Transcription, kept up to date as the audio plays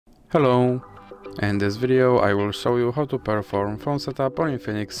Hello! In this video I will show you how to perform phone setup on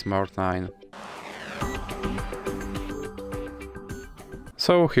INFINIX Smart 9.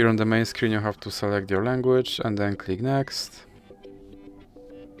 So here on the main screen you have to select your language and then click next.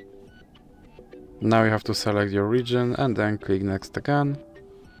 Now you have to select your region and then click next again.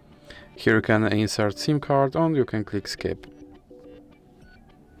 Here you can insert SIM card or you can click skip.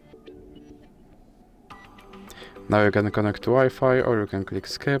 Now you can connect to Wi-Fi or you can click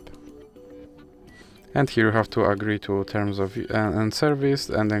skip. And here you have to agree to terms of and service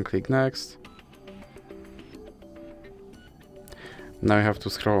and then click next. Now you have to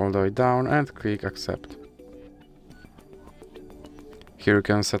scroll all the way down and click accept. Here you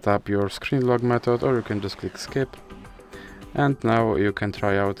can set up your screen lock method or you can just click skip. And now you can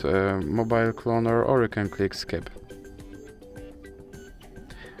try out a mobile cloner or you can click skip.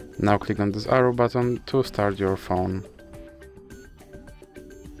 Now click on this arrow button to start your phone.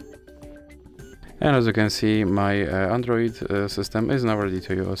 And as you can see, my Android system is now ready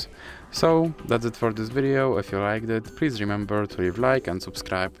to use. So that's it for this video. If you liked it, please remember to leave a like and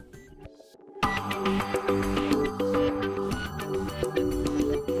subscribe.